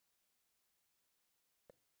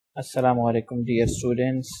Assalamu alaikum, dear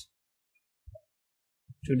students.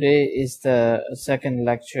 Today is the second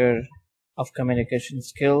lecture of communication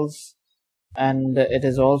skills, and it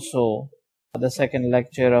is also the second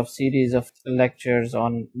lecture of series of lectures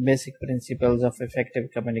on basic principles of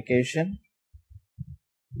effective communication.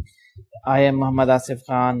 I am Muhammad Asif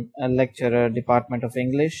Khan, a lecturer, Department of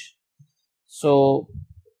English. So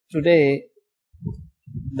today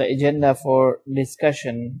the agenda for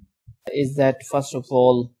discussion is that first of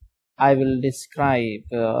all I will describe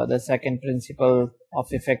the second principle of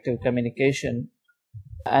effective communication,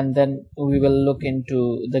 and then we will look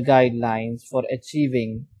into the guidelines for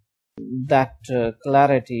achieving that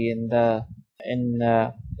clarity in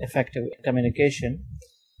effective communication.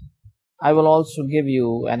 I will also give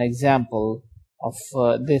you an example of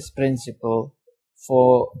this principle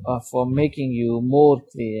for making you more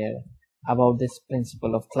clear about this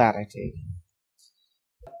principle of clarity.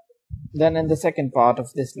 Then in the second part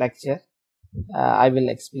of this lecture, I will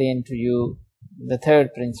explain to you the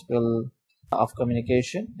third principle of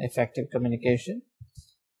communication, effective communication.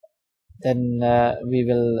 Then we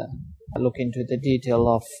will look into the detail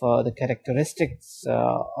of the characteristics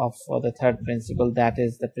of the third principle, that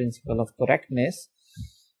is the principle of correctness.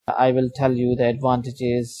 I will tell you the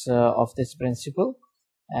advantages of this principle,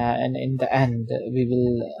 and in the end we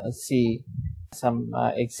will see some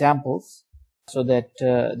examples, so that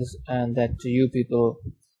that you people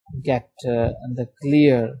get the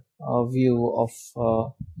clear view of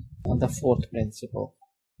the fourth principle.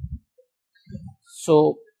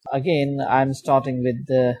 So again, I'm starting with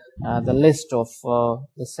the list of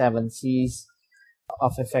the 7 C's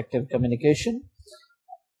of effective communication.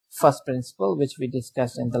 First principle, which we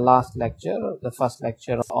discussed in the last lecture, the first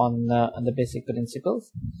lecture on the basic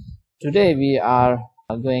principles. Today we are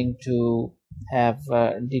going to have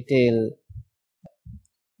a detailed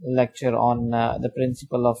lecture on the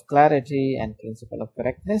principle of clarity and principle of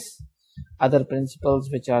correctness. Other principles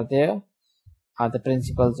which are there are the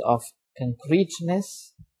principles of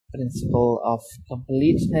concreteness, principle of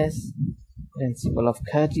completeness, principle of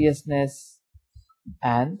courteousness,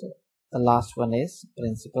 and the last one is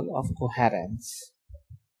principle of coherence.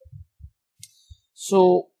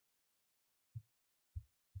 So,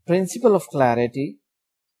 principle of clarity,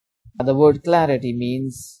 the word clarity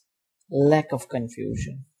means lack of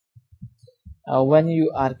confusion. When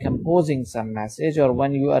you are composing some message or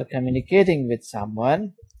when you are communicating with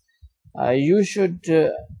someone, you should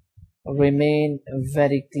remain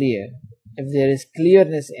very clear. If there is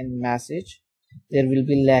clearness in message, there will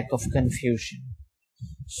be lack of confusion.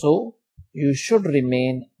 So you should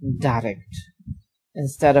remain direct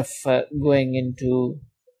instead of going into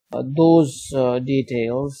those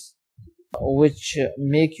details which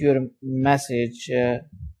make your message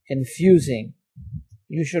confusing.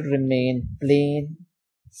 You should remain plain,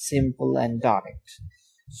 simple, and direct.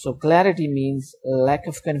 So clarity means lack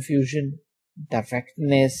of confusion,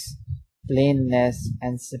 directness, plainness,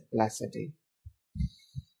 and simplicity.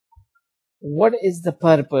 What is the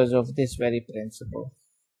purpose of this very principle?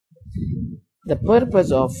 The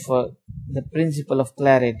purpose of the principle of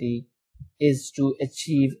clarity is to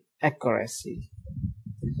achieve accuracy.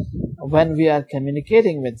 When we are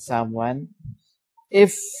communicating with someone,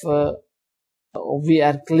 if we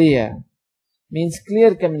are clear, means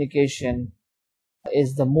clear communication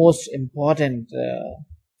is the most important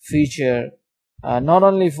feature, not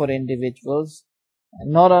only for individuals,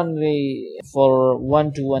 not only for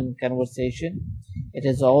one-to-one conversation, it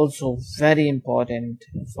is also very important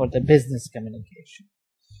for the business communication.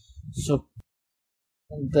 So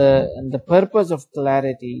the purpose of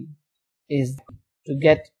clarity is to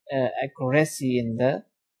get accuracy in the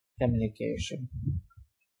communication.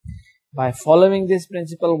 By following this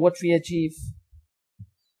principle, what we achieve,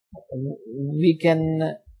 we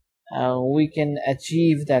can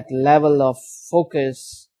achieve that level of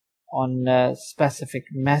focus on a specific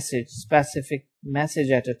message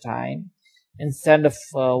at a time, instead of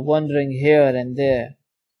wandering here and there.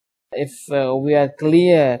 If we are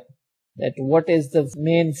clear that what is the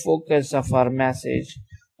main focus of our message,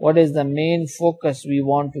 what is the main focus we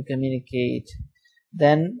want to communicate,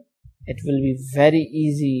 then it will be very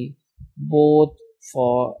easy both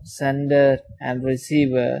for sender and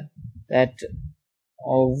receiver that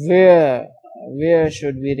where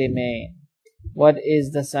should we remain, what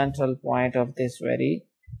is the central point of this very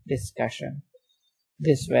discussion,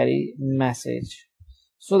 this very message.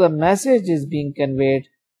 So the message is being conveyed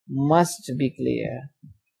must be clear.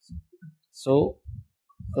 So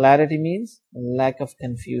clarity means lack of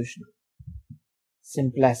confusion,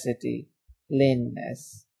 simplicity,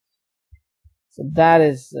 plainness. So that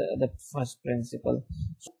is the first principle.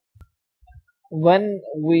 when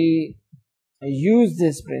we use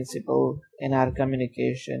this principle in our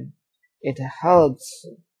communication, it helps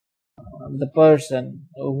the person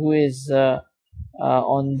who is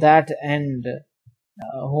on that end,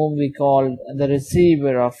 whom we call the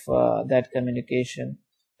receiver of that communication,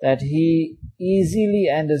 that he easily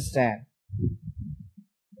understand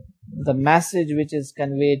the message which is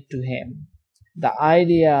conveyed to him, the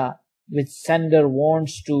idea which sender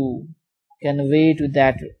wants to convey to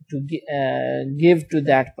that, to give to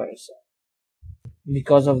that person.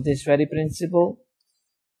 Because of this very principle,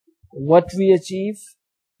 what we achieve,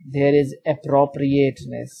 there is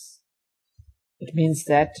appropriateness. It means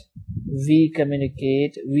that we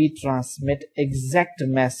communicate, we transmit exact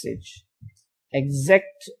message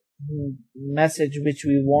which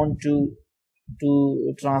we want to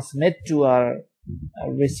transmit to our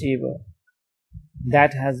receiver,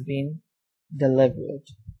 that has been delivered.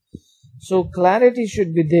 So clarity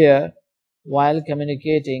should be there while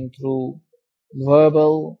communicating through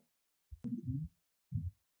verbal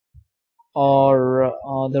or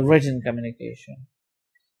the written communication,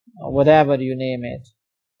 whatever you name it.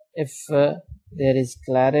 If there is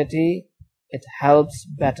clarity, it helps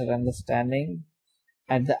better understanding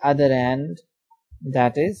at the other end,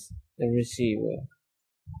 that is the receiver.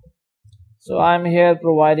 So I'm here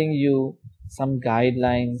providing you some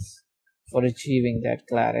guidelines for achieving that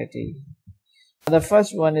clarity. The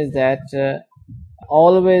first one is that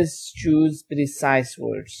always choose precise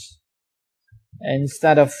words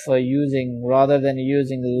instead of rather than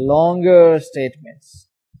using longer statements.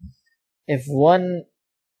 If one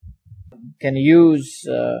can use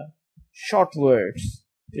short words,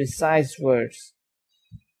 precise words,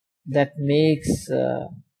 that makes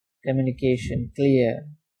communication clear,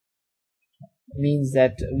 means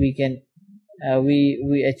that we can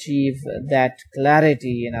we achieve that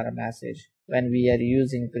clarity in our message when we are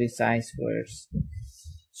using precise words.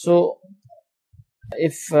 So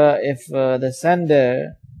if the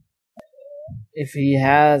sender, if he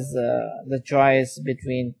has the choice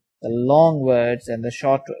between the long words and the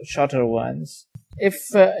shorter ones,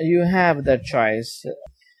 if you have the choice,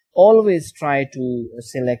 always try to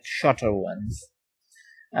select shorter ones.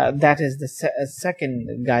 That is the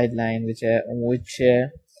second guideline which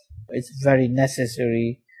is very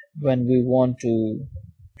necessary when we want to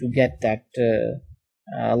get that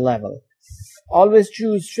level. Always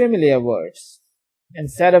choose familiar words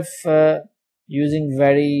instead of using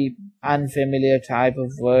very unfamiliar type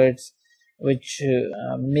of words which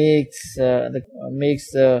makes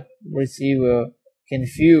the receiver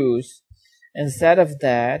confused. Instead of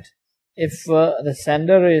that, if the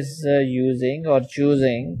sender is using or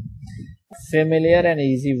choosing familiar and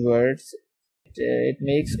easy words, it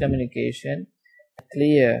makes communication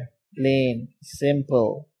clear, plain,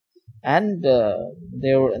 simple, and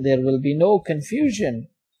there will be no confusion,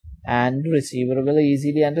 and receiver will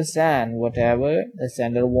easily understand whatever the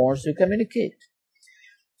sender wants to communicate.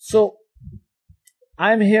 So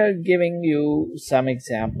I'm here giving you some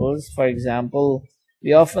examples. For example,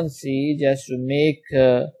 we often see, just to make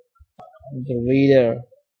the reader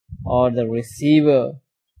or the receiver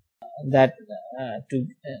that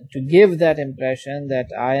to give that impression that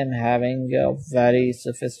I am having a very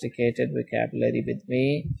sophisticated vocabulary with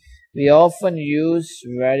me, we often use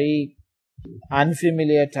very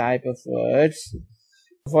unfamiliar type of words.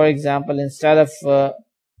 For example, instead of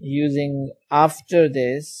using after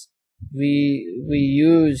this, you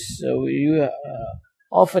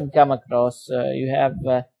often come across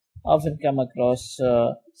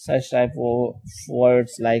such type of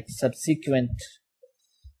words like subsequent.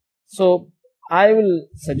 So I will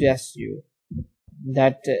suggest you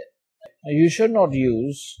that you should not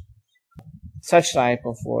use such type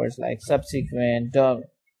of words like subsequent,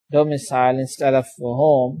 domicile instead of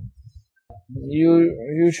home.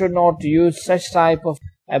 You should not use such type of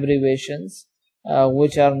abbreviations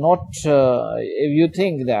which are not, if you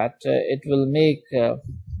think that it will make the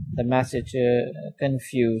message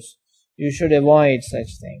confused, you should avoid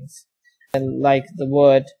such things. And like the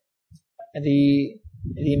word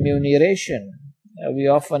remuneration, we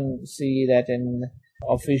often see that in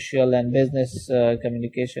official and business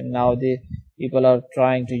communication now people are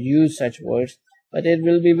trying to use such words, but it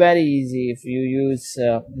will be very easy if you use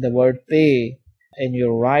the word pay in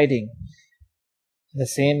your writing. The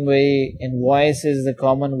same way, invoice is the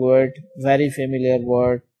common word, very familiar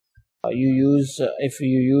word. If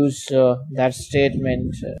you use that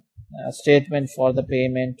statement for the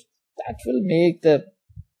payment, that will make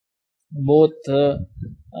both the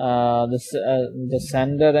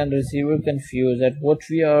sender and receiver confused at what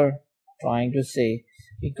we are trying to say,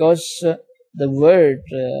 because the word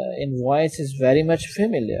invoice is very much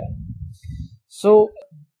familiar. So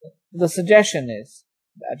the suggestion is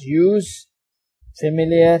that use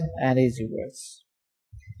familiar and easy words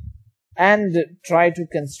and try to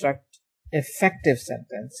construct effective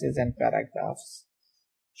sentences and paragraphs.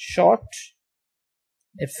 Short,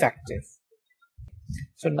 effective.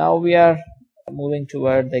 So now we are moving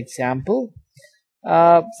toward the example.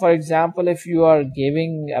 For example, if you are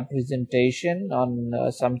giving a presentation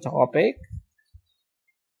on some topic,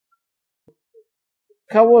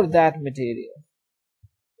 cover that material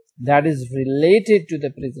that is related to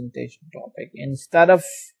the presentation topic instead of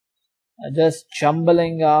just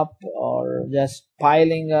jumbling up or just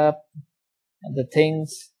piling up the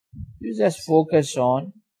things. You just focus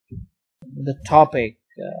on the topic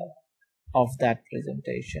of that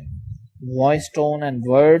presentation. Voice, tone and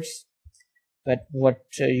words, but what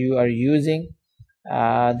you are using,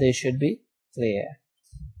 they should be clear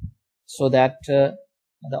so that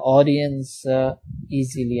the audience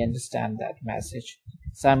easily understand that message.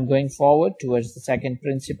 So I'm going forward towards the second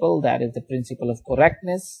principle, that is the principle of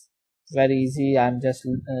correctness. Very easy. I'm just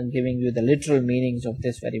giving you the literal meanings of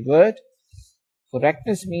this very word.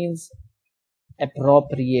 Correctness means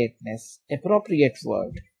appropriateness, appropriate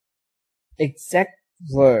word, exact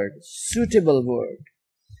word, suitable word.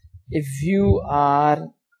 If you are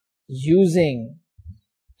using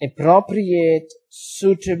appropriate,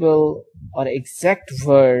 suitable or exact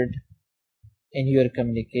word in your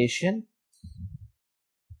communication,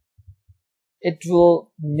 it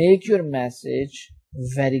will make your message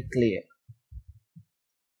very clear.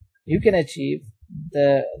 You can achieve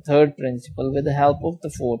the third principle with the help of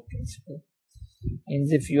the fourth principle.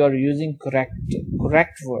 Means if you are using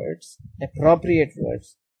correct words, appropriate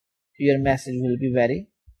words, your message will be very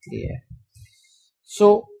clear.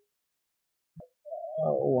 So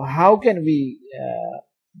how can we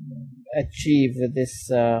achieve this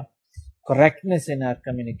correctness in our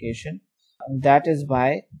communication? That is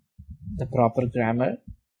by the proper grammar,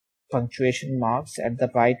 punctuation marks at the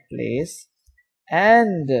right place,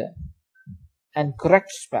 and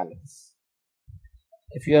correct spellings.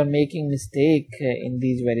 If you are making mistake in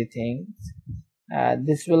these very things,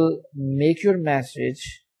 this will make your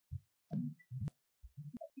message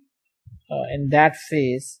in that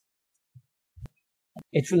phase,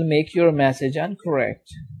 it will make your message incorrect.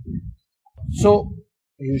 So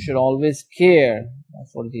you should always care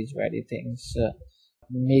for these very things.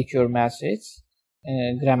 Make your message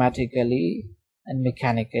grammatically and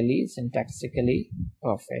mechanically, syntactically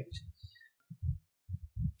perfect.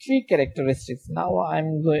 Three characteristics. Now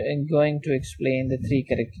I'm going to explain the three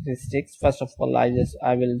characteristics. First of all, I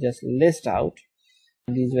will just list out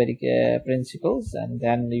these very principles, and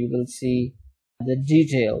then you will see the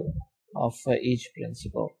detail of each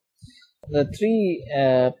principle. The three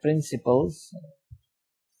principles,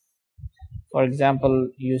 for example,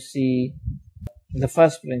 you see the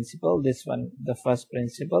first principle, this one, the first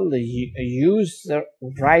principle, use the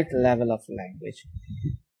right level of language.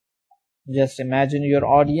 Just imagine your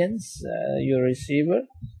audience, your receiver,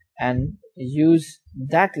 and use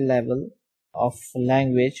that level of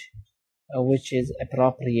language which is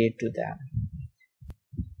appropriate to them.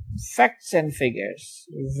 Facts and figures,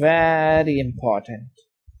 very important.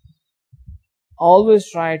 Always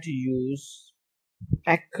try to use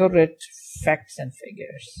accurate facts and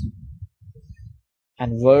figures.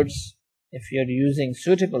 And words, if you're using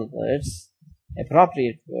suitable words,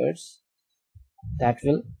 appropriate words, that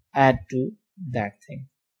will add to that thing.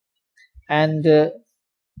 And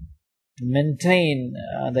maintain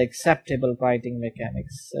the acceptable writing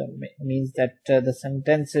mechanics. Means that the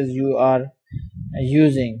sentences you are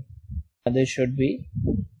using, they should be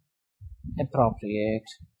appropriate.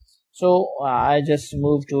 So I just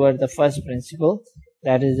moved toward the first principle,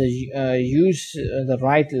 that is use the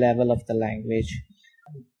right level of the language.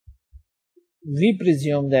 We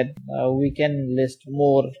presume that we can list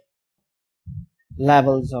more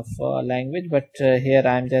levels of language, but here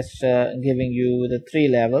I am just giving you the three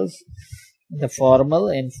levels: the formal,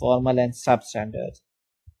 informal and substandard.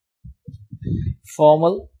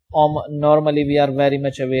 Formal, normally we are very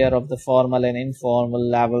much aware of the formal and informal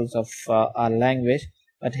levels of our language,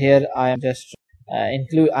 but here I am just I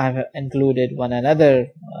have included one another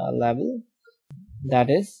level,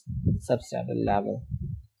 that is substandard level.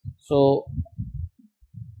 So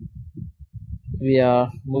we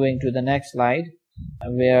are moving to the next slide,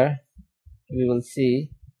 where we will see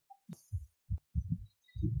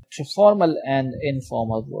formal and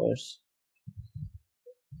informal words.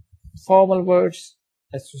 Formal words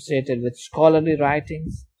associated with scholarly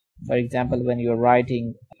writings. For example, when you are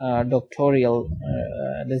writing doctoral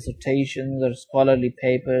dissertations or scholarly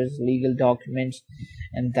papers, legal documents,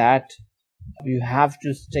 and that you have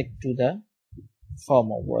to stick to the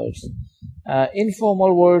formal words.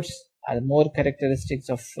 Informal words are more characteristics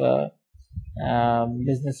of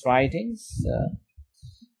business writings.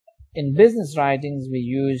 In business writings, we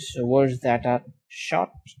use words that are short,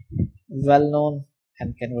 well-known,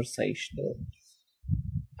 and conversational.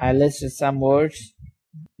 I listed some words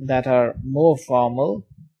that are more formal,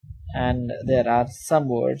 and there are some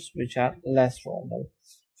words which are less formal.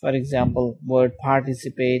 For example, word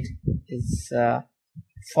participate is a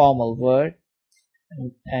formal word,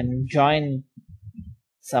 and join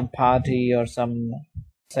some party or some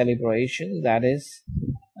celebration, that is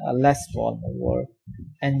a less formal word.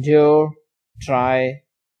 Endure, try,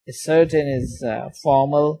 certain is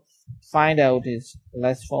formal, find out is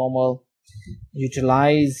less formal,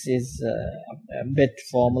 utilize is a bit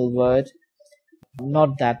formal word,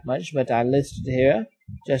 not that much, but I listed here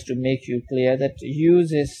just to make you clear that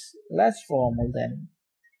use is less formal than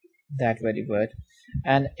that very word.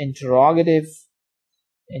 And interrogative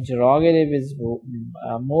is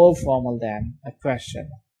more formal than a question.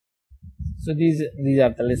 So these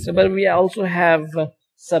are the lists. But we also have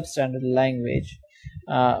substandard language,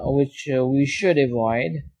 which we should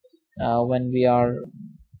avoid when we are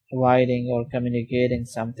writing or communicating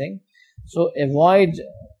something. So avoid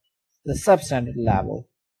the substandard level.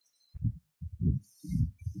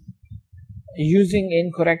 Using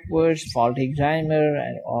incorrect words, faulty grammar,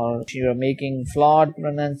 or you're making flawed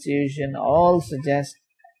pronunciation all suggest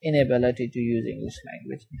inability to use English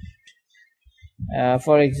language.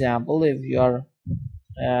 For example, if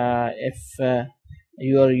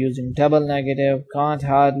you are using double negative, can't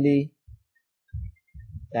hardly,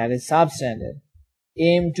 that is substandard.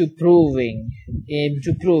 Aim to prove,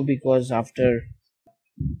 because after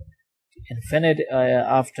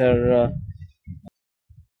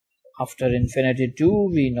infinitive two,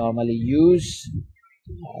 we normally use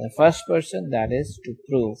the first person, that is to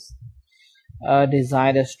prove.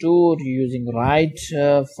 Design a store using right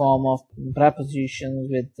form of prepositions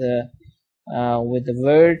with the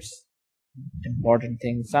words. Important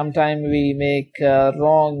thing. Sometimes we make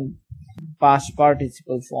wrong past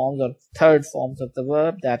participle forms or third forms of the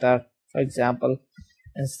verb that are, for example,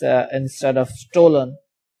 instead of stolen,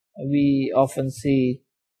 we often see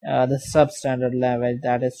the substandard level,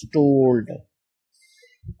 that is told.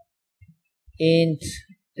 Ain't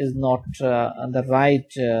is not the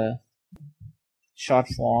right short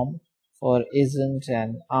form for isn't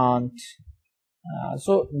and aren't.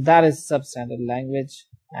 So that is substandard language,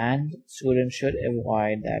 and students should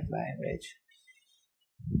avoid that language.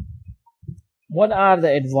 What are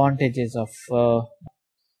the advantages of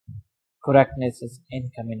correctness in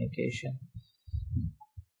communication?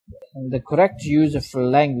 The correct use of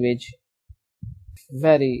language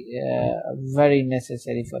very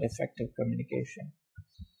necessary for effective communication.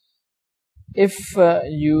 If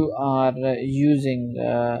you are using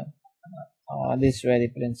this very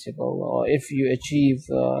principle, or if you achieve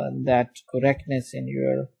that correctness in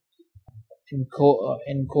your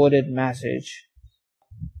encoded message,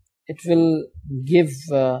 it will give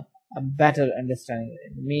a better understanding.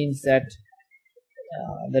 It means that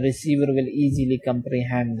the receiver will easily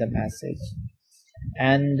comprehend the message,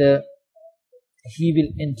 and he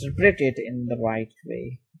will interpret it in the right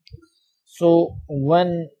way. So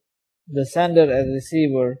when the sender and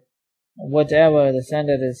receiver, whatever the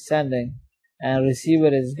sender is sending and receiver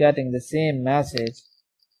is getting the same message,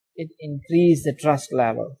 it increases the trust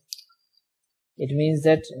level. It means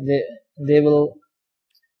that they will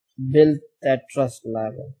build that trust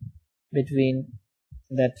level between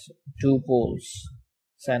that two poles,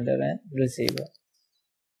 sender and receiver.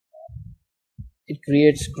 It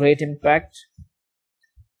creates great impact,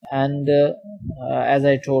 and as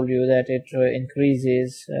I told you that it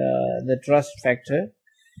increases the trust factor.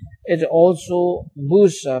 It also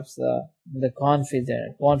boosts up the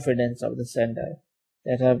confidence of the sender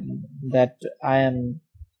that I am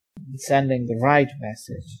sending the right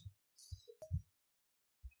message.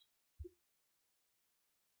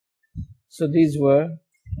 So these were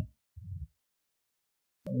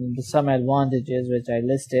some advantages which I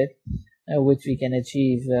listed, which we can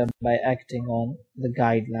achieve by acting on the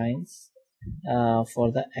guidelines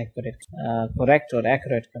for the correct or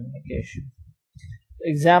accurate communication.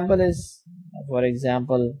 Example is, for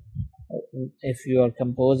example, if you are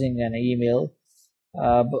composing an email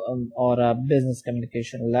or a business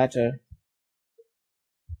communication letter,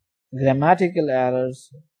 grammatical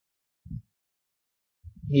errors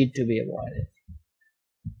need to be avoided.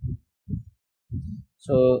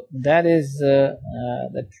 So that is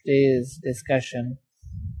today's discussion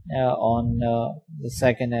on the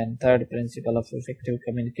second and third principle of effective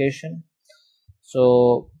communication.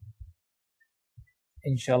 So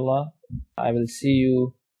inshallah. I will see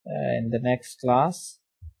you in the next class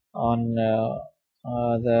on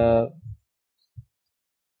the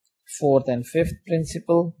fourth and fifth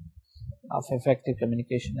principle of effective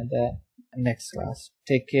communication in the next class.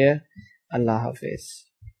 Take care. Allah Hafiz.